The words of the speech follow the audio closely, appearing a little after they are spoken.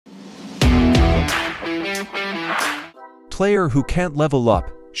player who can't level up.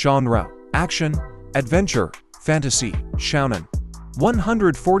 Genre: action, adventure, fantasy, shounen.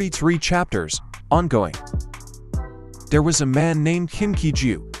 143 chapters, ongoing. There was a man named Kim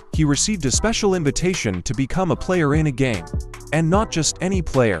Ki-ju. He received a special invitation to become a player in a game. And not just any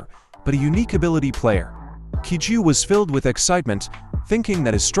player, but a unique ability player. Ki-ju was filled with excitement, thinking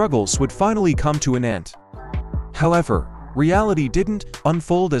that his struggles would finally come to an end. However, reality didn't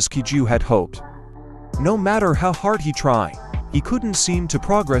unfold as Ki-ju had hoped. No matter how hard he tried, he couldn't seem to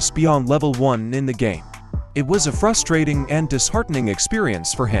progress beyond level 1 in the game. It was a frustrating and disheartening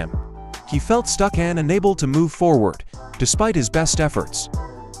experience for him. He felt stuck and unable to move forward, despite his best efforts.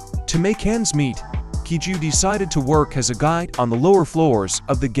 To make ends meet, Ki-ju decided to work as a guide on the lower floors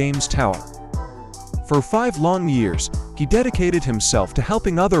of the game's tower. For 5 long years, he dedicated himself to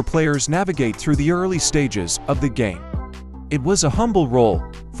helping other players navigate through the early stages of the game. It was a humble role,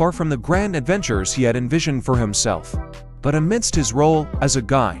 far from the grand adventures he had envisioned for himself. But amidst his role as a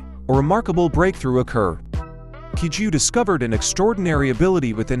guide, a remarkable breakthrough occurred. Ki-ju discovered an extraordinary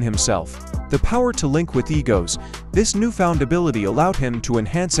ability within himself, the power to link with egos. This newfound ability allowed him to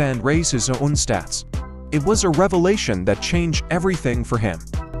enhance and raise his own stats. It was a revelation that changed everything for him.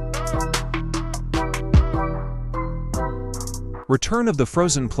 Return of the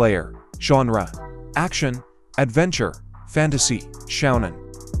Frozen Player. Genre: action, adventure, fantasy, shounen.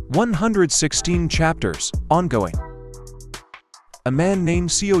 116 chapters, ongoing. A man named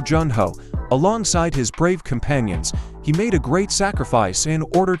Seo Junho, alongside his brave companions, he made a great sacrifice in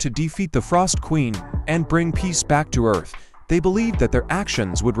order to defeat the Frost Queen and bring peace back to Earth. They believed that their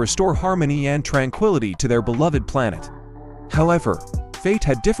actions would restore harmony and tranquility to their beloved planet. However, fate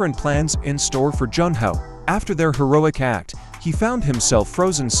had different plans in store for Junho. After their heroic act, he found himself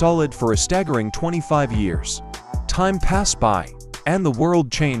frozen solid for a staggering 25 years. Time passed by, and the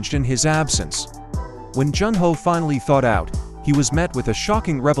world changed in his absence. When Junho finally thawed out, he was met with a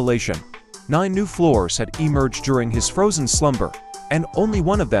shocking revelation. 9 new floors had emerged during his frozen slumber, and only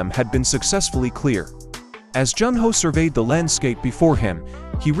one of them had been successfully cleared. As Junho surveyed the landscape before him,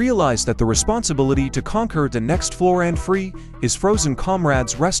 he realized that the responsibility to conquer the next floor and free his frozen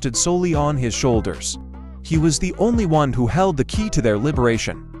comrades rested solely on his shoulders. He was the only one who held the key to their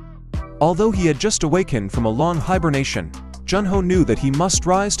liberation. Although he had just awakened from a long hibernation, Junho knew that he must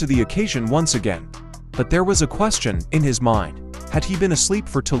rise to the occasion once again. But there was a question in his mind. Had he been asleep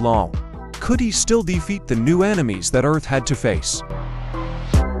for too long? Could he still defeat the new enemies that Earth had to face?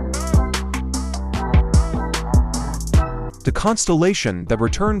 The Constellation that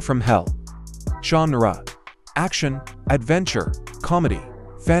Returned from Hell. Genre: action, adventure, comedy,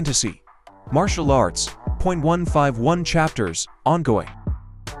 fantasy, martial arts. 151 chapters, ongoing.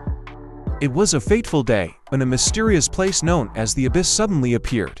 It was a fateful day when a mysterious place known as the Abyss suddenly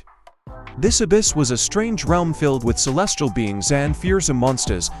appeared. This abyss was a strange realm filled with celestial beings and fearsome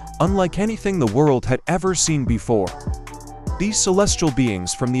monsters, unlike anything the world had ever seen before. These celestial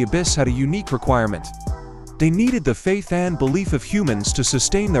beings from the abyss had a unique requirement. They needed the faith and belief of humans to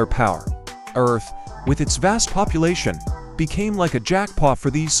sustain their power. Earth, with its vast population, became like a jackpot for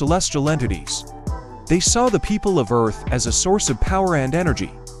these celestial entities. They saw the people of Earth as a source of power and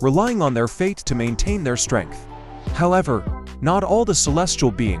energy, relying on their fate to maintain their strength. However, not all the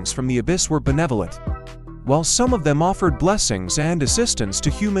celestial beings from the abyss were benevolent. While some of them offered blessings and assistance to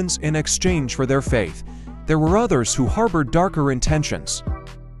humans in exchange for their faith, there were others who harbored darker intentions.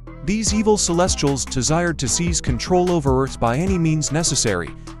 These evil celestials desired to seize control over Earth by any means necessary,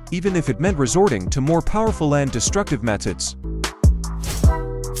 even if it meant resorting to more powerful and destructive methods.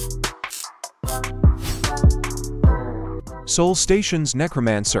 Soul Station's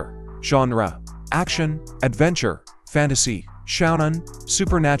Necromancer. Genre: action, adventure, fantasy, shounen,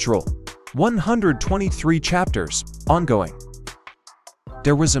 supernatural. 123 chapters, ongoing.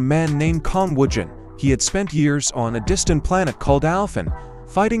 There was a man named Kong Woojin. He had spent years on a distant planet called Alphen,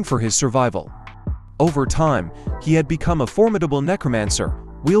 fighting for his survival. Over time, he had become a formidable necromancer,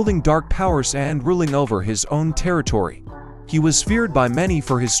 wielding dark powers and ruling over his own territory. He was feared by many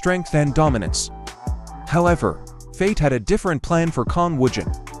for his strength and dominance. However, fate had a different plan for Kong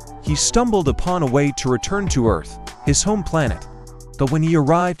Woojin. He stumbled upon a way to return to Earth, his home planet. But when he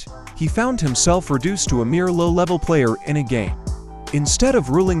arrived, he found himself reduced to a mere low-level player in a game. Instead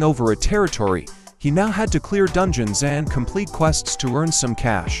of ruling over a territory, he now had to clear dungeons and complete quests to earn some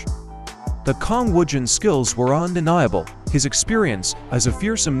cash. The Kong Woojin's skills were undeniable. His experience as a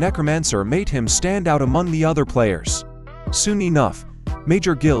fearsome necromancer made him stand out among the other players. Soon enough,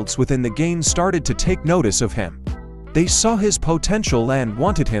 major guilds within the game started to take notice of him. They saw his potential and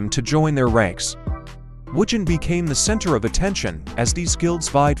wanted him to join their ranks. Wujin became the center of attention as these guilds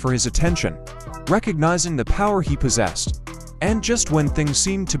vied for his attention, recognizing the power he possessed. And just when things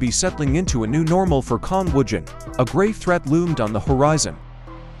seemed to be settling into a new normal for Khan Wujin, a grave threat loomed on the horizon.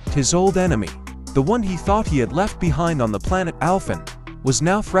 His old enemy, the one he thought he had left behind on the planet Alphen, was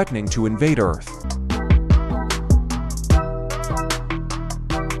now threatening to invade Earth.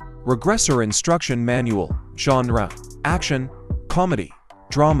 Regressor Instruction Manual. Genre: Action, Comedy,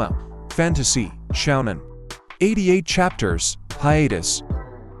 Drama, Fantasy, Shounen. 88 chapters, hiatus.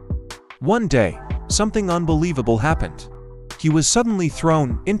 One day, something unbelievable happened. He was suddenly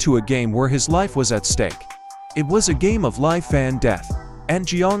thrown into a game where his life was at stake. It was a game of life and death, and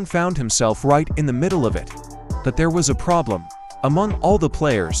Jiang found himself right in the middle of it. But there was a problem. Among all the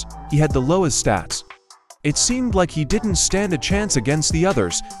players, he had the lowest stats. It seemed like he didn't stand a chance against the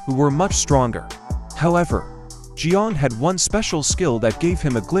others, who were much stronger. However, Jiang had one special skill that gave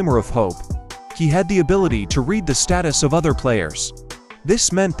him a glimmer of hope. He had the ability to read the status of other players.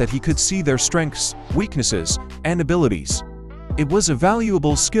 This meant that he could see their strengths, weaknesses, and abilities. It was a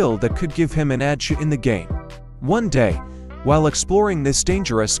valuable skill that could give him an edge in the game. One day, while exploring this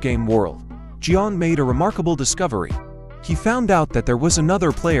dangerous game world, Jiang made a remarkable discovery. He found out that there was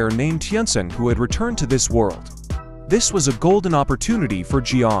another player named Hyunsun who had returned to this world. This was a golden opportunity for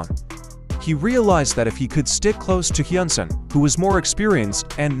Jiang. He realized that if he could stick close to Hyunsun, who was more experienced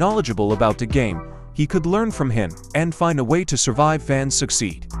and knowledgeable about the game, he could learn from him and find a way to survive and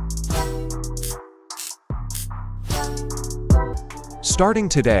succeed. Starting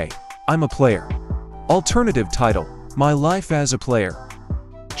today, I'm a player. Alternative title: My Life as a Player.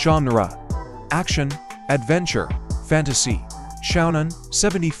 Genre: Action, Adventure, Fantasy, Shounen.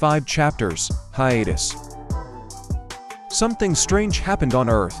 75 chapters, hiatus. Something strange happened on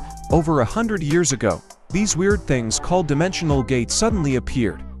Earth. Over 100 years ago, these weird things called dimensional gates suddenly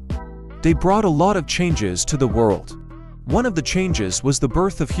appeared. They brought a lot of changes to the world. One of the changes was the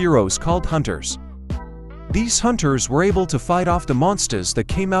birth of heroes called hunters. These hunters were able to fight off the monsters that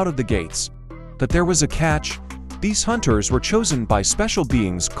came out of the gates. But there was a catch. These hunters were chosen by special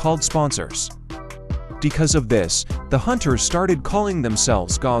beings called sponsors. Because of this, the hunters started calling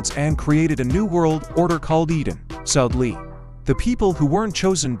themselves gods and created a new world order called Eden, Southly. The people who weren't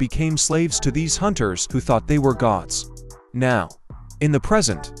chosen became slaves to these hunters who thought they were gods. Now, in the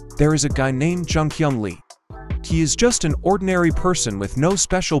present, there is a guy named Junghyun Lee. He is just an ordinary person with no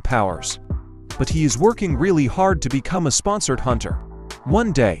special powers. But he is working really hard to become a sponsored hunter.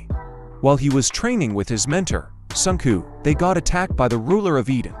 One day, while he was training with his mentor, Sunku, they got attacked by the ruler of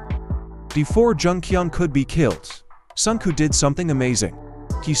Eden. Before Junghyun could be killed, Sunku did something amazing.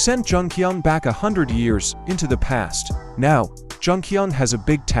 He sent Junghyun back 100 years into the past. Now, Junghyun has a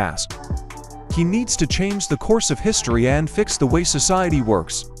big task. He needs to change the course of history and fix the way society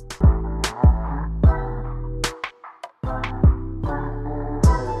works.